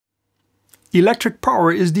Electric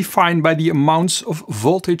power is defined by the amounts of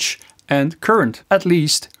voltage and current, at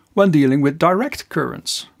least when dealing with direct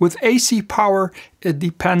currents. With AC power, it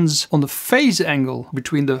depends on the phase angle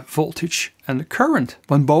between the voltage and the current.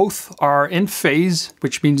 When both are in phase,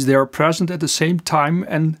 which means they are present at the same time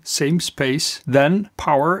and same space, then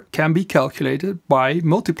power can be calculated by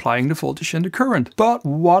multiplying the voltage and the current. But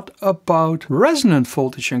what about resonant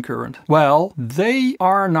voltage and current? Well, they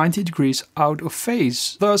are 90 degrees out of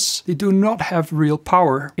phase. Thus, they do not have real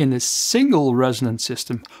power in a single resonant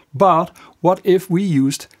system. But what if we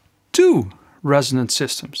used two resonant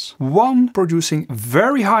systems, one producing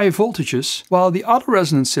very high voltages while the other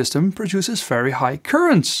resonant system produces very high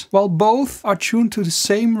currents, while both are tuned to the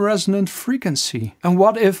same resonant frequency? And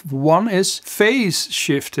what if one is phase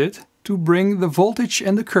shifted to bring the voltage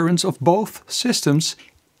and the currents of both systems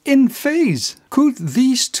in phase? Could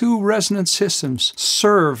these two resonant systems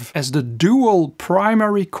serve as the dual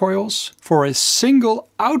primary coils for a single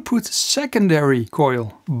output secondary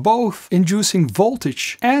coil, both inducing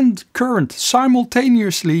voltage and current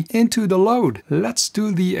simultaneously into the load? Let's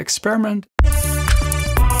do the experiment.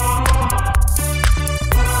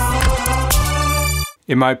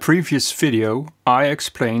 In my previous video, I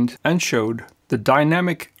explained and showed the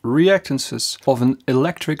dynamic reactances of an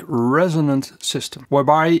electric resonant system,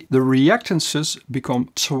 whereby the reactances become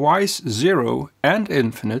twice zero and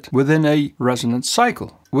infinite within a resonant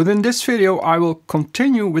cycle. Within this video, I will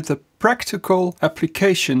continue with the practical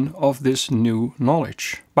application of this new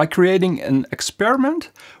knowledge by creating an experiment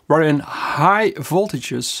wherein high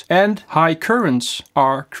voltages and high currents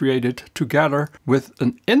are created together with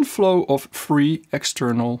an inflow of free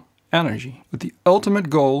external energy, with the ultimate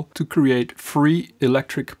goal to create free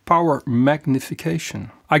electric power magnification.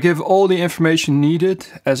 I give all the information needed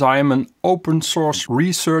as I am an open source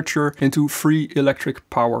researcher into free electric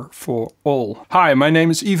power for all. Hi, my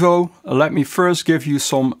name is Ivo. Let me first give you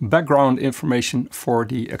some background information for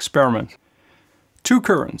the experiment. Two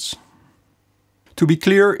currents. To be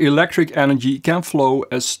clear, electric energy can flow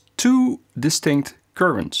as two distinct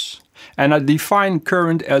currents. And I define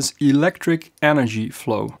current as electric energy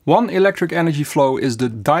flow. One electric energy flow is the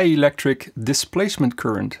dielectric displacement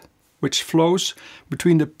current, which flows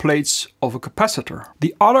between the plates of a capacitor.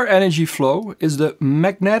 The other energy flow is the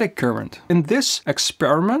magnetic current. In this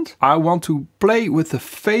experiment, I want to play with the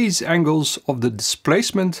phase angles of the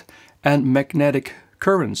displacement and magnetic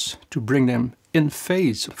currents to bring them in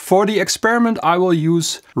phase. For the experiment, I will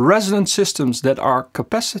use resonant systems that are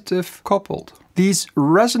capacitive coupled. These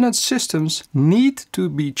resonant systems need to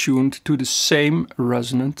be tuned to the same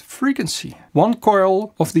resonant frequency. One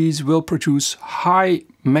coil of these will produce high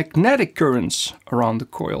magnetic currents around the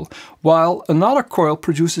coil, while another coil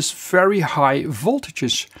produces very high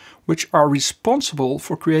voltages, which are responsible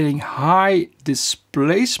for creating high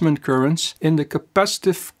displacement currents in the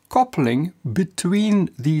capacitive coupling between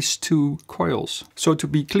these two coils. So to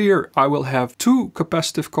be clear, I will have two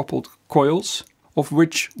capacitive coupled coils, of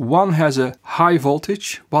which one has a high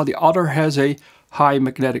voltage while the other has a high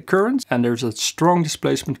magnetic current, and there's a strong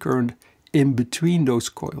displacement current in between those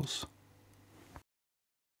coils.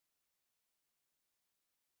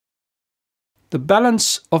 The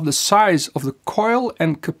balance of the size of the coil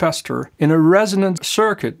and capacitor in a resonant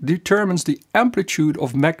circuit determines the amplitude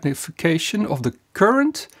of magnification of the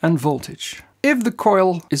current and voltage. If the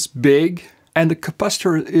coil is big and the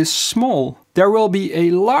capacitor is small, there will be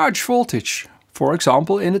a large voltage. For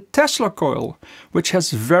example, in a Tesla coil, which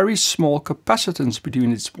has very small capacitance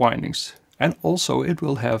between its windings. And also it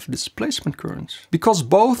will have displacement currents. Because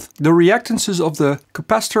both the reactances of the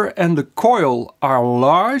capacitor and the coil are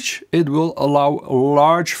large, it will allow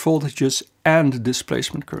large voltages and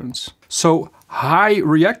displacement currents. So high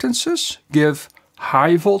reactances give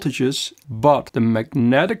high voltages, but the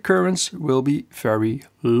magnetic currents will be very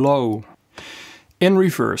low. In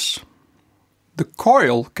reverse, the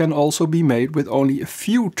coil can also be made with only a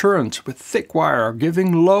few turns with thick wire,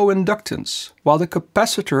 giving low inductance, while the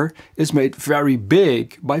capacitor is made very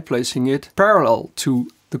big by placing it parallel to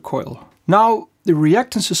the coil. Now, the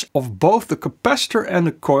reactances of both the capacitor and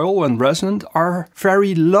the coil when resonant are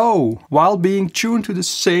very low, while being tuned to the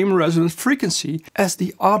same resonant frequency as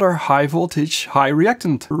the other high voltage, high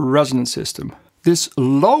reactant resonant system. This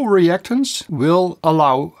low reactance will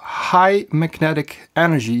allow high magnetic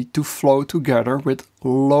energy to flow together with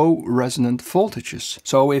low resonant voltages.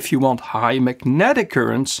 So if you want high magnetic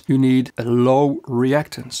currents, you need a low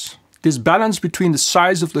reactance. This balance between the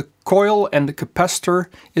size of the coil and the capacitor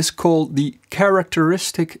is called the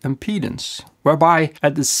characteristic impedance, whereby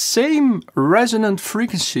at the same resonant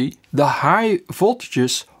frequency, the high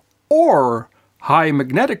voltages or high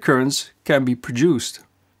magnetic currents can be produced.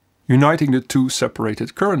 uniting the two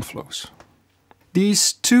separated current flows.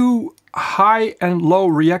 These two high and low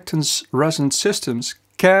reactance resonant systems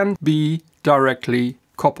can be directly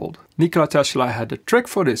coupled. Nikola Tesla had a trick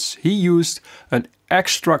for this. He used an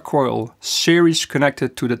extra coil series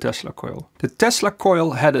connected to the Tesla coil. The Tesla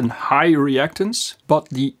coil had a high reactance, but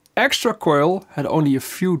the extra coil had only a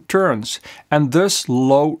few turns and thus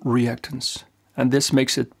low reactance. And this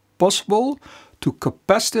makes it possible to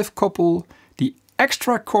capacitive couple the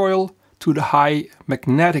extra coil to the high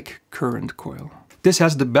magnetic current coil. This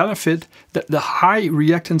has the benefit that the high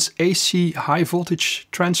reactance AC high voltage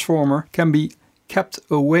transformer can be kept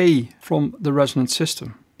away from the resonant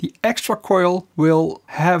system. The extra coil will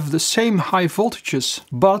have the same high voltages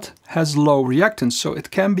but has low reactance, so it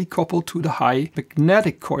can be coupled to the high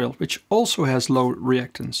magnetic coil, which also has low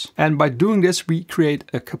reactance. And by doing this we create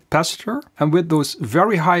a capacitor, and with those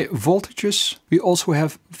very high voltages we also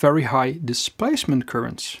have very high displacement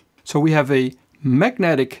currents. So we have a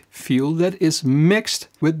magnetic field that is mixed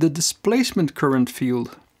with the displacement current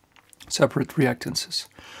field, separate reactances.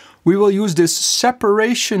 We will use this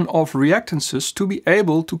separation of reactances to be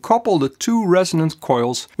able to couple the two resonant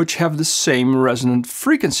coils which have the same resonant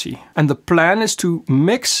frequency. And the plan is to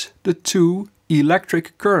mix the two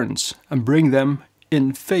electric currents and bring them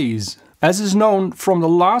in phase. As is known from the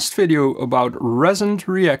last video about resonant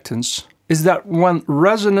reactance, is that when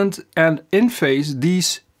resonant and in phase,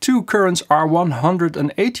 these two currents are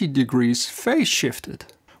 180 degrees phase shifted,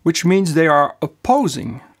 which means they are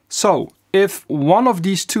opposing. So if one of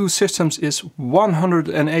these two systems is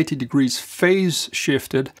 180 degrees phase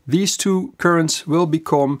shifted, these two currents will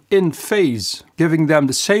become in phase, giving them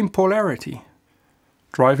the same polarity,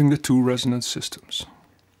 driving the two resonant systems.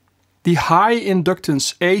 The high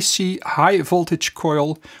inductance AC high voltage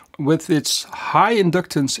coil with its high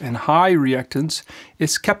inductance and high reactance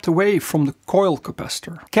is kept away from the coil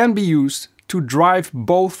capacitor. Can be used to drive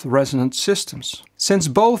both resonant systems. Since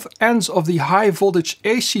both ends of the high voltage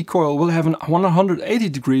AC coil will have a 180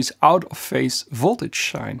 degrees out of phase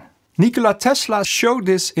voltage sign. Nikola Tesla showed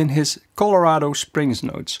this in his Colorado Springs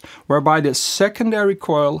notes, whereby the secondary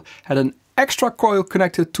coil had an extra coil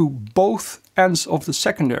connected to both ends of the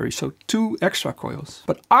secondary, so two extra coils.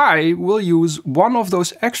 But I will use one of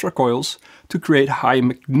those extra coils to create high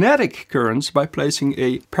magnetic currents by placing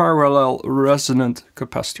a parallel resonant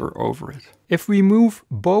capacitor over it. If we move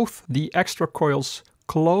both the extra coils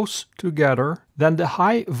close together, then the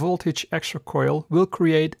high voltage extra coil will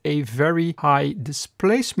create a very high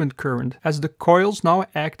displacement current, as the coils now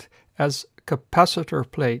act as capacitor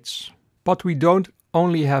plates. But we don't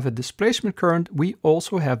only have a displacement current, we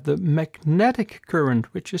also have the magnetic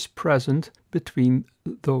current which is present between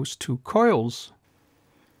those two coils.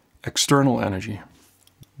 External energy.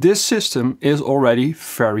 This system is already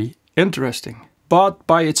very interesting, but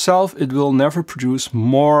by itself it will never produce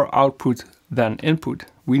more output than input.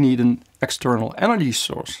 We need an external energy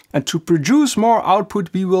source. And to produce more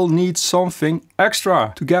output we will need something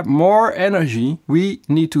extra. To get more energy we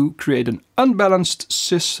need to create an unbalanced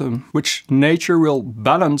system which nature will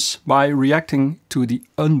balance by reacting to the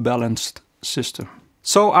unbalanced system.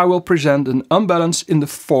 So I will present an unbalance in the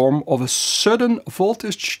form of a sudden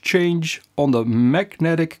voltage change on the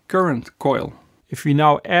magnetic current coil. If we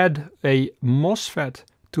now add a MOSFET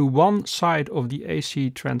to one side of the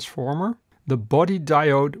AC transformer, the body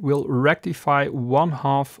diode will rectify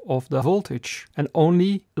 1/2 of the voltage and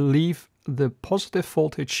only leave the positive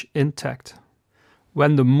voltage intact.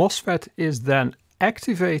 When the MOSFET is then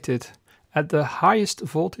activated at the highest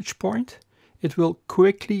voltage point, it will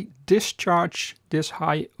quickly discharge this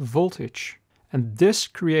high voltage. And this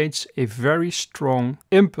creates a very strong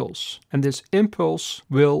impulse. And this impulse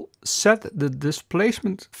will set the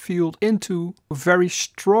displacement field into a very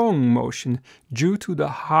strong motion due to the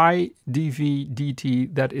high dV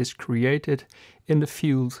dt that is created in the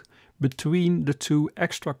field between the two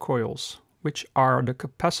extra coils, which are the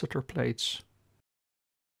capacitor plates.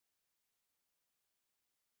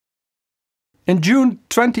 In June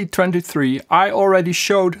 2023, I already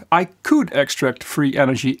showed I could extract free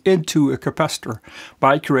energy into a capacitor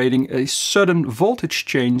by creating a sudden voltage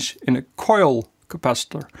change in a coil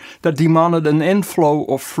capacitor that demanded an inflow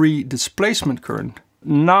of free displacement current.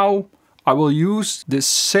 Now I will use this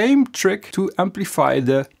same trick to amplify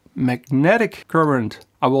the magnetic current.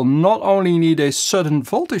 I will not only need a sudden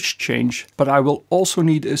voltage change, but I will also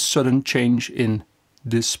need a sudden change in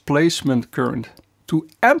displacement current to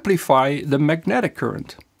amplify the magnetic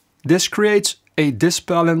current. This creates a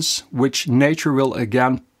disbalance which nature will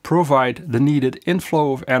again provide the needed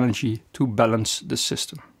inflow of energy to balance the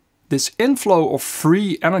system. This inflow of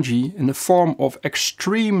free energy in the form of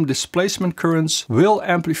extreme displacement currents will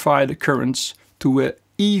amplify the currents to an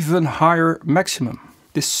even higher maximum.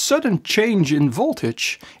 This sudden change in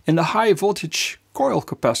voltage in the high voltage coil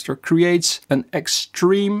capacitor creates an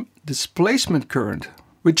extreme displacement current,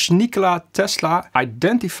 which Nikola Tesla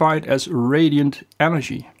identified as radiant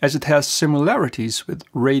energy, as it has similarities with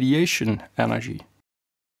radiation energy.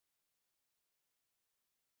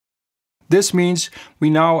 This means we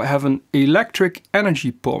now have an electric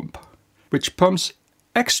energy pump, which pumps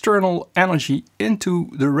external energy into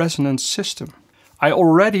the resonance system. I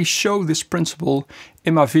already showed this principle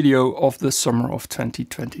in my video of the summer of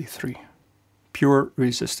 2023. Pure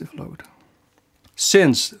resistive load.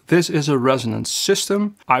 Since this is a resonance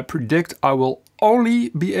system, I predict I will only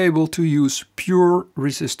be able to use pure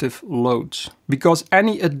resistive loads, because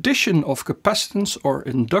any addition of capacitance or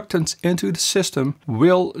inductance into the system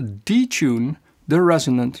will detune the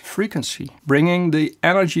resonant frequency, bringing the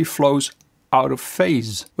energy flows out of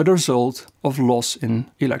phase with the result of loss in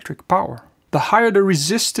electric power. The higher the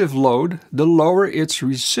resistive load, the lower its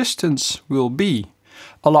resistance will be,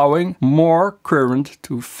 allowing more current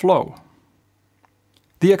to flow.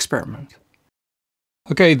 The experiment.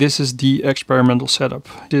 Okay, this is the experimental setup.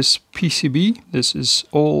 This PCB, this is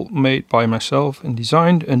all made by myself and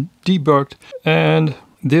designed and debugged. And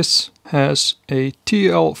this has a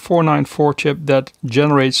TL494 chip that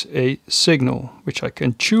generates a signal, which I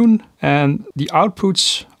can tune. And the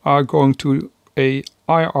outputs are going to a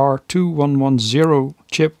IR2110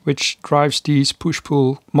 chip, which drives these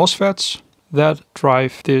push-pull MOSFETs that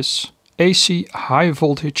drive this AC high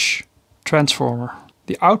voltage transformer.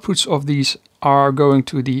 The outputs of these are going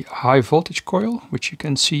to the high voltage coil, which you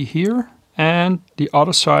can see here, and the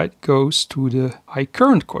other side goes to the high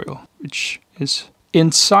current coil, which is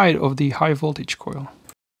inside of the high voltage coil.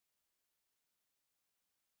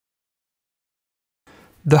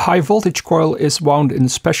 The high voltage coil is wound in a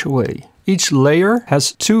special way. Each layer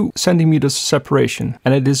has 2 centimeters separation,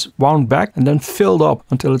 and it is wound back and then filled up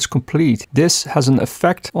until it's complete. This has an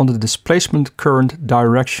effect on the displacement current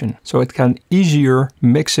direction, so it can easier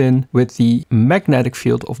mix in with the magnetic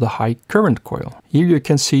field of the high current coil. Here you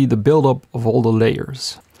can see the buildup of all the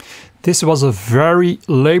layers. This was a very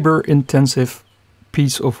labor-intensive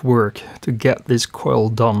piece of work to get this coil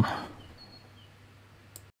done.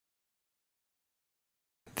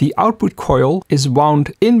 The output coil is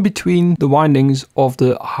wound in between the windings of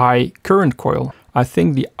the high current coil. I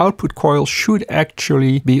think the output coil should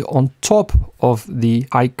actually be on top of the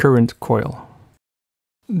high current coil.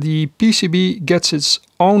 The PCB gets its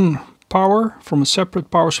own power from a separate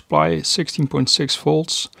power supply, 16.6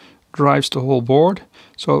 volts, drives the whole board.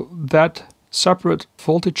 So that separate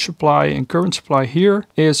voltage supply and current supply here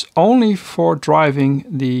is only for driving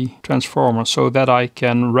the transformer so that I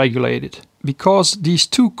can regulate it. Because these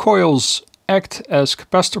 2 coils act as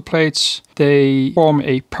capacitor plates, they form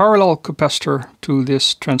a parallel capacitor to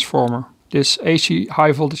this transformer. This AC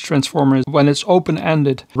high voltage transformer, when it's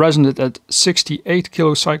open-ended, resonated at 68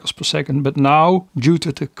 kilocycles per second, but now, due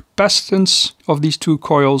to the capacitance of these 2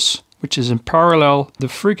 coils, which is in parallel, the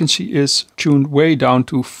frequency is tuned way down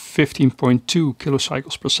to 15.2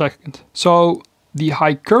 kilocycles per second. So the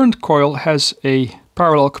high current coil has a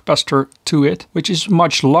parallel capacitor to it, which is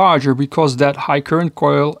much larger because that high current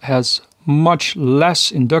coil has much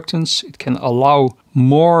less inductance. It can allow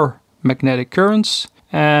more magnetic currents,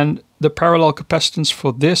 and the parallel capacitance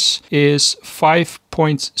for this is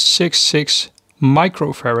 5.66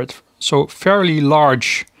 microfarad, so fairly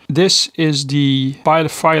large. This is the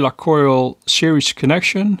bifilar coil series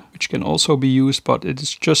connection, which can also be used, but it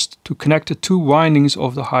is just to connect the 2 windings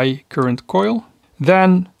of the high current coil.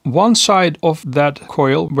 Then one side of that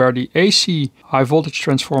coil, where the AC high voltage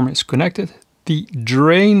transformer is connected, the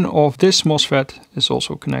drain of this MOSFET is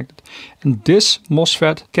also connected. And this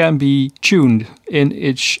MOSFET can be tuned in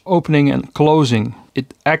its opening and closing.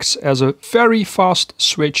 It acts as a very fast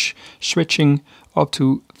switch, switching up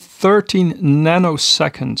to 13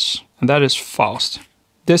 nanoseconds, and that is fast.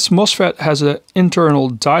 This MOSFET has an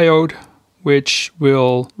internal diode which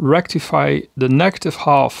will rectify the negative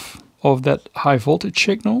half of that high voltage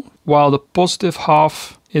signal, while the positive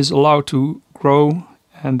half is allowed to grow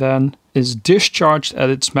and then is discharged at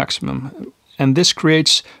its maximum. And this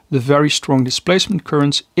creates the very strong displacement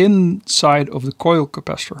currents inside of the coil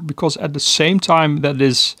capacitor, because at the same time that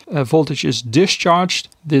this voltage is discharged,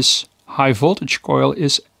 this high voltage coil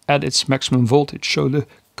is at its maximum voltage. So the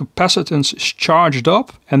capacitance is charged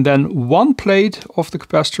up, and then one plate of the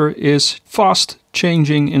capacitor is fast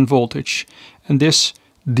changing in voltage, and this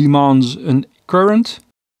demands a current.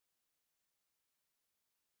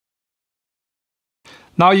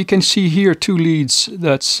 Now you can see here two leads,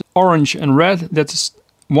 that's orange and red. That's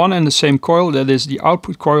one and the same coil, that is the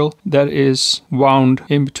output coil that is wound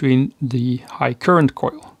in between the high current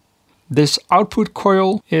coil. This output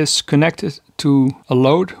coil is connected to a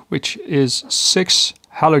load which is 6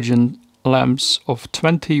 halogen lamps of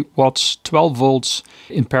 20 watts, 12 volts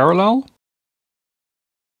in parallel.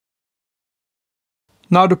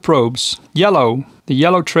 Now the probes. Yellow, the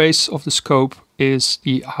yellow trace of the scope is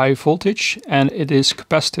the high voltage and it is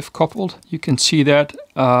capacitive coupled. You can see that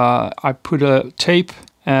I put a tape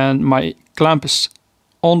and my clamp is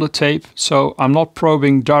on the tape, so I'm not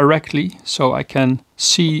probing directly, so I can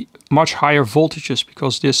see much higher voltages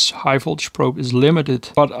because this high voltage probe is limited,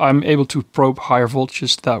 but I'm able to probe higher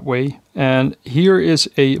voltages that way. And here is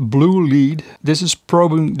a blue lead. This is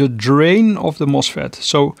probing the drain of the MOSFET.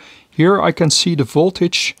 So here I can see the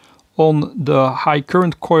voltage on the high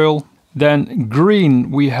current coil. Then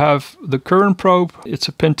green, we have the current probe. It's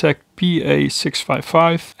a Pintec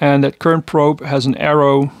PA655, and that current probe has an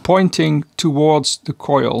arrow pointing towards the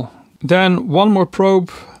coil. Then one more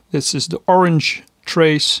probe. This is the orange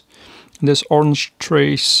trace. This orange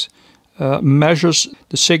trace measures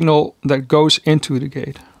the signal that goes into the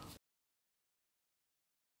gate.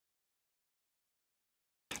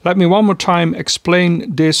 Let me one more time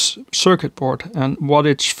explain this circuit board and what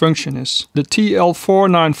its function is. The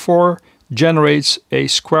TL494 generates a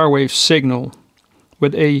square wave signal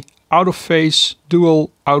with a out of phase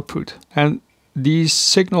dual output, and these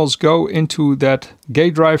signals go into that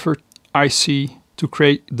gate driver IC to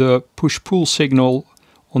create the push-pull signal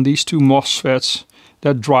on these two MOSFETs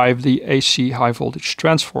that drive the AC high voltage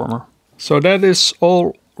transformer. So that is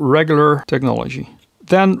all regular technology.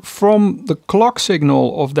 Then from the clock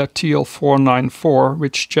signal of that TL494,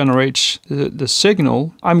 which generates the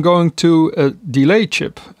signal, I'm going to a delay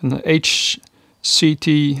chip, an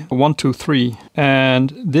HCT123.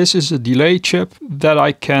 And this is a delay chip that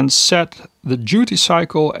I can set the duty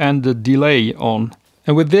cycle and the delay on.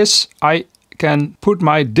 And with this, I can put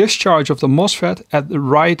my discharge of the MOSFET at the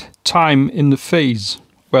right time in the phase,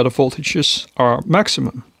 where the voltages are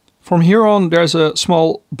maximum. From here on, there's a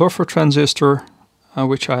small buffer transistor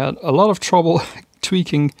which I had a lot of trouble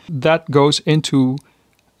tweaking, that goes into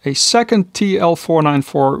a second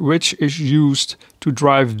TL494, which is used to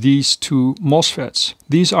drive these two MOSFETs.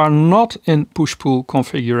 These are not in push-pull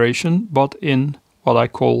configuration, but in what I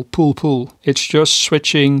call pull-pull. It's just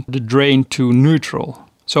switching the drain to neutral.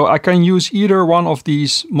 So I can use either one of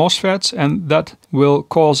these MOSFETs and that will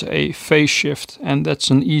cause a phase shift, and that's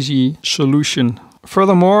an easy solution.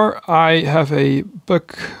 Furthermore, I have a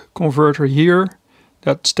buck converter here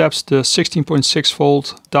that steps the 16.6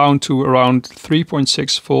 volt down to around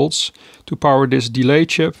 3.6 volts to power this delay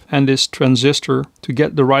chip and this transistor to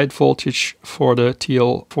get the right voltage for the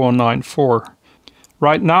TL494.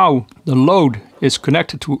 Right now the load is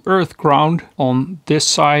connected to earth ground on this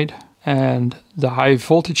side, and the high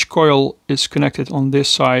voltage coil is connected on this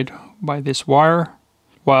side by this wire,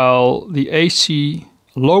 while the AC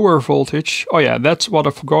lower voltage, oh yeah, that's what I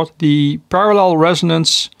forgot, the parallel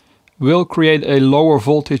resonance will create a lower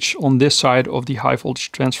voltage on this side of the high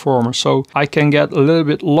voltage transformer. So I can get a little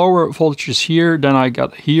bit lower voltages here than I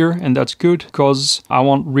got here, and that's good because I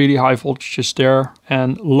want really high voltages there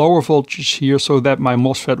and lower voltages here so that my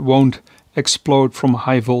MOSFET won't explode from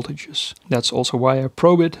high voltages. That's also why I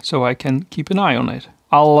probe it, so I can keep an eye on it.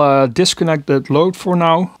 I'll disconnect that load for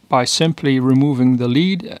now by simply removing the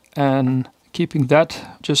lead and keeping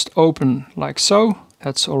that just open like so.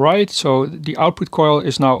 That's alright, so the output coil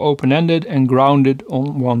is now open-ended and grounded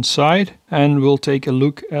on one side, and we'll take a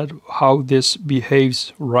look at how this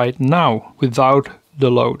behaves right now without the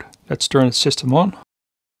load. Let's turn the system on.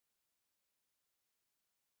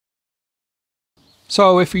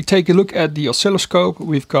 So if we take a look at the oscilloscope,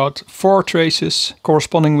 we've got 4 traces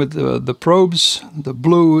corresponding with the probes. The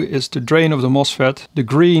blue is the drain of the MOSFET, the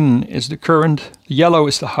green is the current, the yellow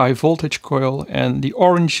is the high voltage coil, and the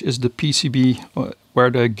orange is the PCB where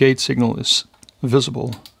the gate signal is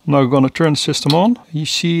visible. Now we're going to turn the system on. You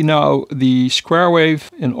see now the square wave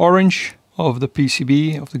in orange of the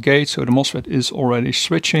PCB of the gate, so the MOSFET is already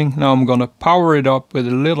switching. Now I'm going to power it up with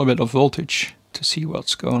a little bit of voltage to see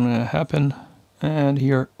what's going to happen. And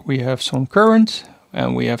here we have some current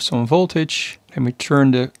and we have some voltage. Let me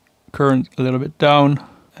turn the current a little bit down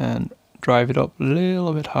and drive it up a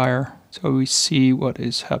little bit higher so we see what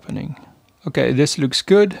is happening. Okay, this looks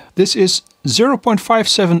good. This is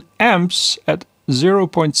 0.57 amps at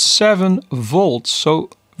 0.7 volts, so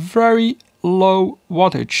very low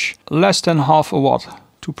wattage, less than half a watt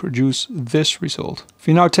to produce this result. If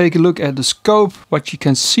you now take a look at the scope, what you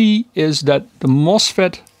can see is that the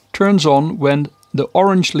MOSFET turns on when the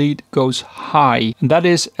orange lead goes high, and that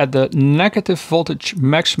is at the negative voltage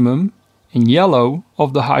maximum in yellow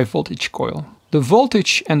of the high voltage coil. The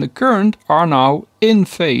voltage and the current are now in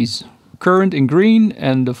phase. Current in green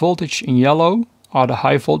and the voltage in yellow are the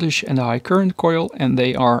high voltage and the high current coil, and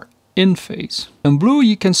they are in phase. In blue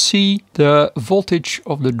you can see the voltage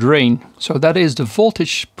of the drain. So that is the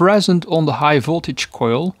voltage present on the high voltage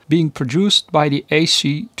coil being produced by the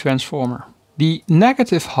AC transformer. The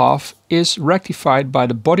negative half is rectified by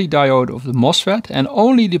the body diode of the MOSFET, and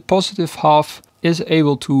only the positive half is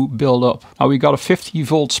able to build up. Now we got a 50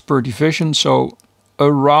 volts per division, so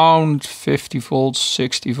around 50 volts,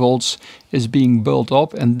 60 volts is being built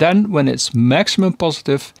up, and then when it's maximum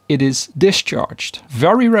positive, it is discharged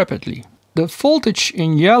very rapidly. The voltage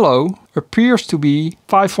in yellow appears to be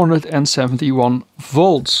 571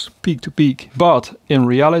 volts peak to peak, but in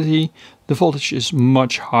reality the voltage is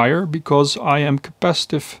much higher because I am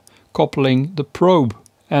capacitive coupling the probe,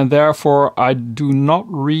 and therefore I do not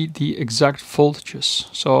read the exact voltages.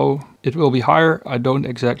 So it will be higher, I don't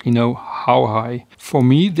exactly know how high. For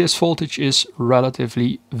me this voltage is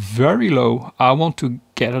relatively very low. I want to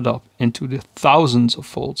get it up into the thousands of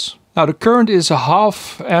volts. Now the current is a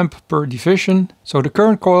half amp per division, so the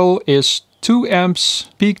current coil is 2 amps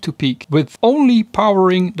peak to peak with only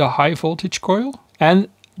powering the high voltage coil and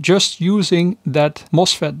just using that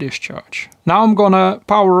MOSFET discharge. Now I'm gonna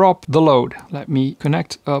power up the load. Let me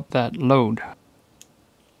connect up that load.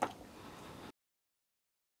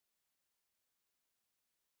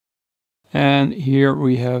 And here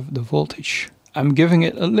we have the voltage. I'm giving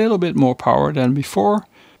it a little bit more power than before.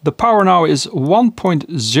 The power now is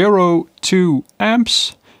 1.02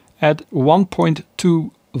 amps at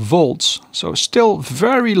 1.2 volts. So still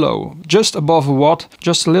very low, just above a watt,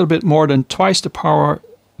 just a little bit more than twice the power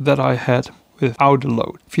that I had without the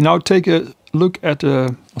load. If you now take a look at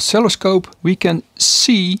the oscilloscope, we can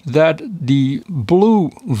see that the blue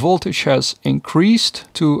voltage has increased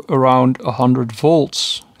to around 100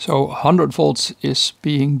 volts. So 100 volts is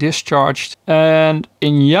being discharged, and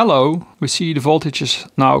in yellow we see the voltages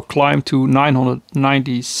now climb to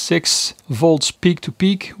 996 volts peak to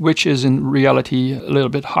peak, which is in reality a little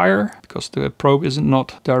bit higher because the probe is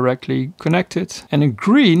not directly connected. And in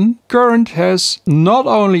green, current has not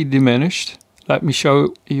only diminished. Let me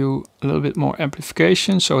show you a little bit more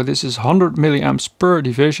amplification. So this is 100 milliamps per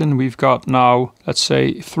division. We've got now, let's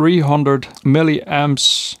say, 300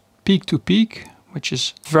 milliamps peak to peak, which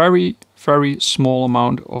is very, very small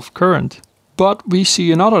amount of current. But we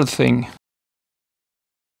see another thing.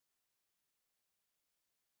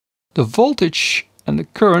 The voltage and the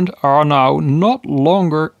current are now not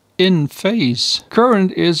longer in phase.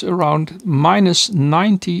 Current is around minus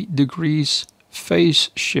 90 degrees phase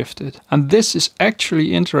shifted. And this is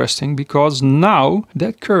actually interesting because now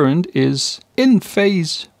that current is in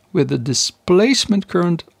phase with the displacement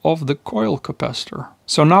current of the coil capacitor.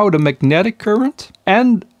 So now the magnetic current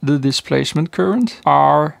and the displacement current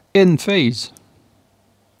are in phase.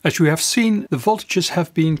 As you have seen, the voltages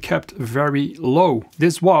have been kept very low.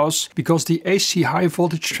 This was because the AC high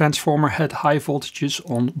voltage transformer had high voltages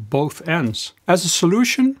on both ends. As a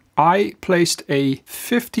solution, I placed a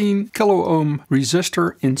 15 kilo ohm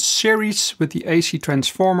resistor in series with the AC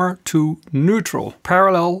transformer to neutral,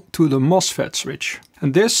 parallel to the MOSFET switch.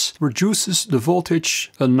 And this reduces the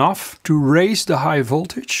voltage enough to raise the high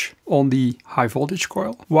voltage on the high voltage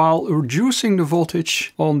coil, while reducing the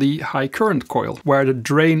voltage on the high current coil, where the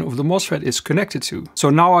drain of the MOSFET is connected to. So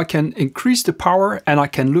now I can increase the power and I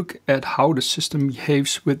can look at how the system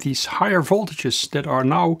behaves with these higher voltages that are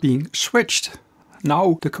now being switched.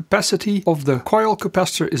 Now the capacity of the coil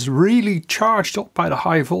capacitor is really charged up by the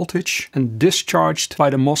high voltage and discharged by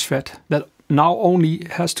the MOSFET that now only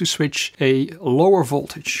has to switch a lower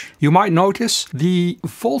voltage. You might notice the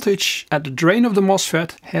voltage at the drain of the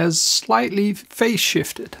MOSFET has slightly phase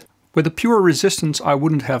shifted. With a pure resistance I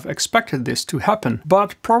wouldn't have expected this to happen,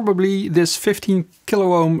 but probably this 15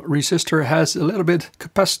 kilo ohm resistor has a little bit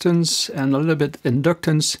capacitance and a little bit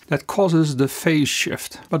inductance that causes the phase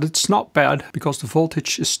shift. But it's not bad because the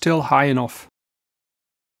voltage is still high enough.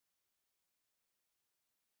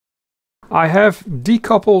 I have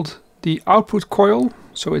decoupled the output coil,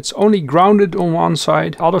 so it's only grounded on one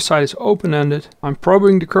side, the other side is open-ended. I'm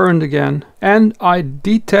probing the current again, and I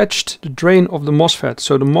detached the drain of the MOSFET,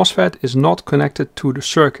 so the MOSFET is not connected to the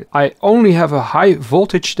circuit. I only have a high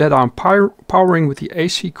voltage that I'm powering with the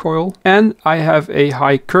AC coil, and I have a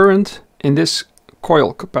high current in this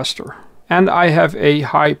coil capacitor. And I have a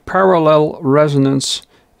high parallel resonance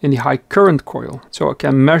in the high current coil, so I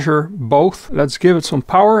can measure both. Let's give it some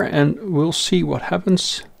power and we'll see what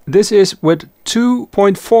happens. This is with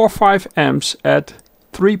 2.45 amps at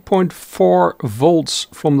 3.4 volts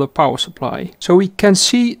from the power supply. So we can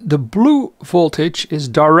see the blue voltage is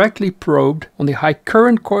directly probed on the high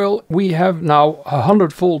current coil. We have now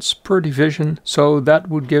 100 volts per division, so that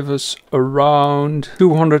would give us around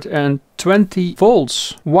 220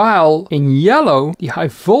 volts, while in yellow the high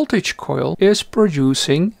voltage coil is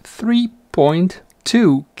producing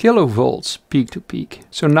 3.2 kilovolts peak to peak.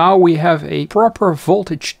 So now we have a proper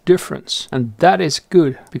voltage difference, and that is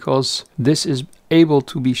good because this is able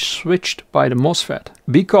to be switched by the MOSFET.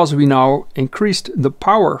 Because we now increased the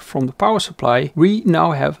power from the power supply, we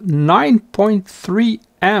now have 9.3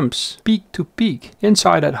 amps peak to peak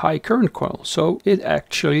inside that high current coil. So it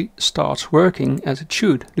actually starts working as it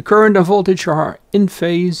should. The current and voltage are in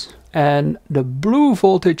phase, and the blue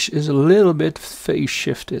voltage is a little bit phase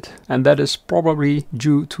shifted, and that is probably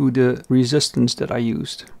due to the resistance that I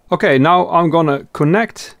used. Okay, now I'm gonna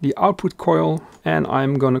connect the output coil, and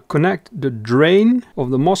I'm gonna connect the drain of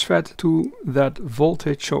the MOSFET to that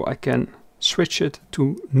voltage so I can switch it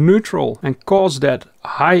to neutral and cause that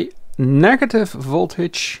high negative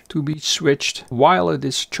voltage to be switched while it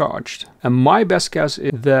is charged. And my best guess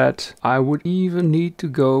is that I would even need to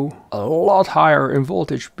go a lot higher in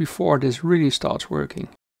voltage before this really starts working.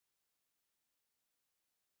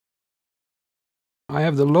 I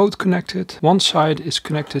have the load connected. One side is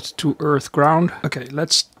connected to earth ground. Okay,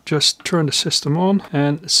 let's just turn the system on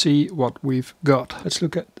and see what we've got. Let's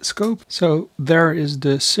look at the scope. So there is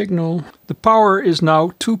the signal. The power is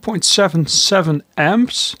now 2.77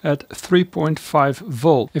 amps at 3.5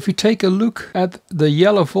 volt. If we take a look at the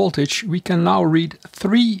yellow voltage, we can now read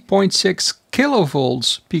 3.6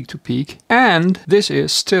 kilovolts peak to peak, and this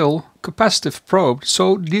is still capacitive probed,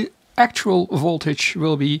 so the actual voltage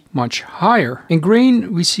will be much higher. In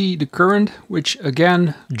green we see the current, which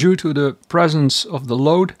again, due to the presence of the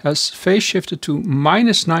load, has phase shifted to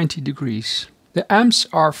minus 90 degrees. The amps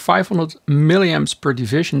are 500 milliamps per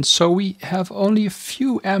division, so we have only a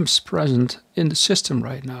few amps present in the system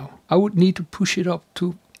right now. I would need to push it up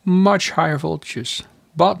to much higher voltages.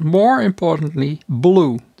 But more importantly,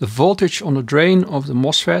 blue, the voltage on the drain of the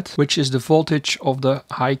MOSFET, which is the voltage of the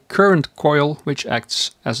high current coil, which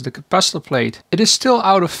acts as the capacitor plate. It is still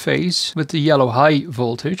out of phase with the yellow high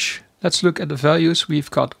voltage. Let's look at the values.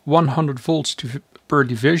 We've got 100 volts per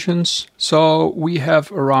divisions. So we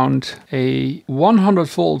have around a 100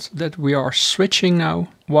 volt that we are switching now,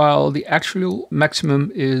 while the actual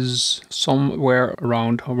maximum is somewhere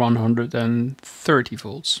around 130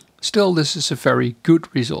 volts. Still, this is a very good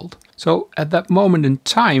result. So at that moment in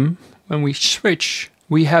time, when we switch,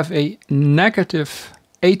 we have a negative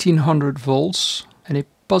 1800 volts and a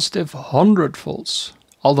positive 100 volts.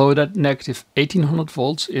 Although that negative 1800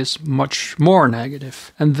 volts is much more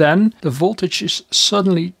negative. And then the voltage is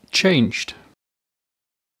suddenly changed.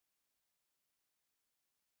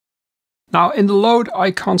 Now in the load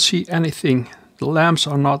I can't see anything. The lamps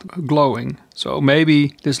are not glowing. So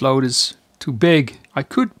maybe this load is too big. I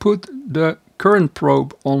could put the current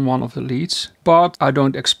probe on one of the leads, but I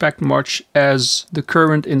don't expect much as the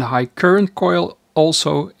current in the high current coil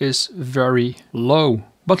also is very low.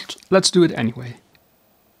 But let's do it anyway.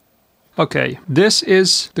 Okay, this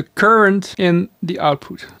is the current in the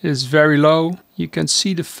output. It is very low. You can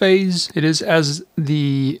see the phase. It is as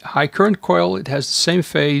the high current coil. It has the same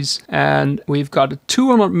phase, and we've got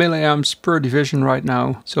 200 milliamps per division right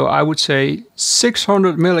now. So I would say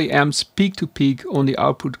 600 milliamps peak to peak on the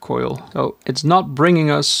output coil. So it's not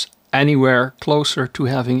bringing us anywhere closer to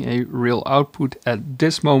having a real output at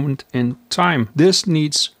this moment in time. This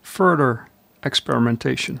needs further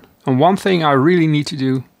experimentation. And one thing I really need to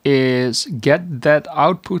do is get that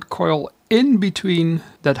output coil in between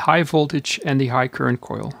that high voltage and the high current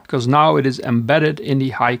coil, because now it is embedded in the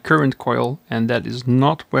high current coil, and that is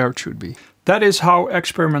not where it should be. That is how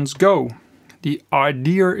experiments go. The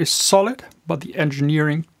idea is solid, but the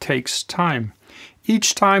engineering takes time.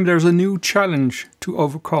 Each time there's a new challenge to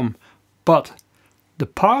overcome, but the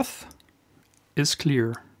path is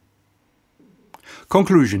clear.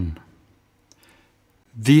 Conclusion.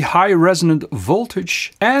 The high resonant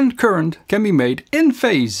voltage and current can be made in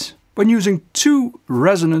phase when using two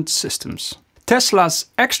resonant systems. Tesla's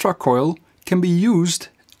extra coil can be used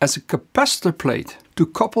as a capacitor plate to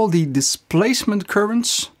couple the displacement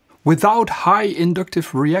currents without high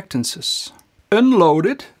inductive reactances.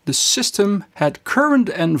 Unloaded, the system had current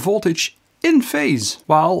and voltage in phase,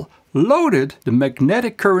 while loaded, the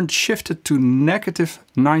magnetic current shifted to negative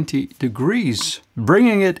 90 degrees,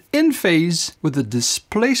 bringing it in phase with the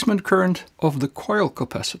displacement current of the coil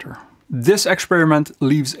capacitor. This experiment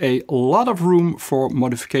leaves a lot of room for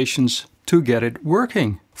modifications to get it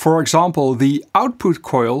working. For example, the output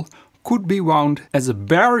coil could be wound as a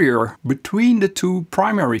barrier between the two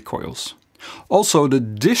primary coils. Also, the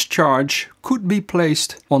discharge could be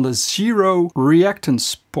placed on the zero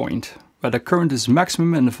reactance point, where the current is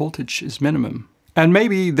maximum and the voltage is minimum. And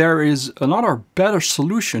maybe there is another better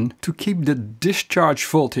solution to keep the discharge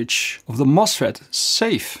voltage of the MOSFET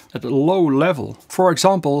safe at a low level. For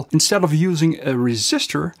example, instead of using a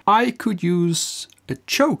resistor, I could use a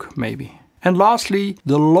choke maybe. And lastly,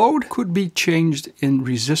 the load could be changed in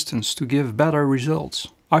resistance to give better results.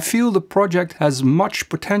 I feel the project has much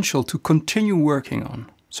potential to continue working on,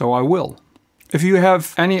 so I will. If you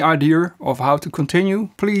have any idea of how to continue,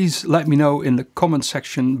 please let me know in the comment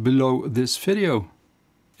section below this video.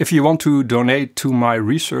 If you want to donate to my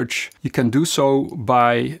research, you can do so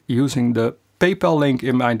by using the PayPal link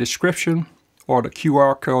in my description, or the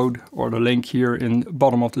QR code, or the link here in the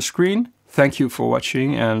bottom of the screen. Thank you for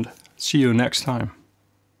watching and see you next time.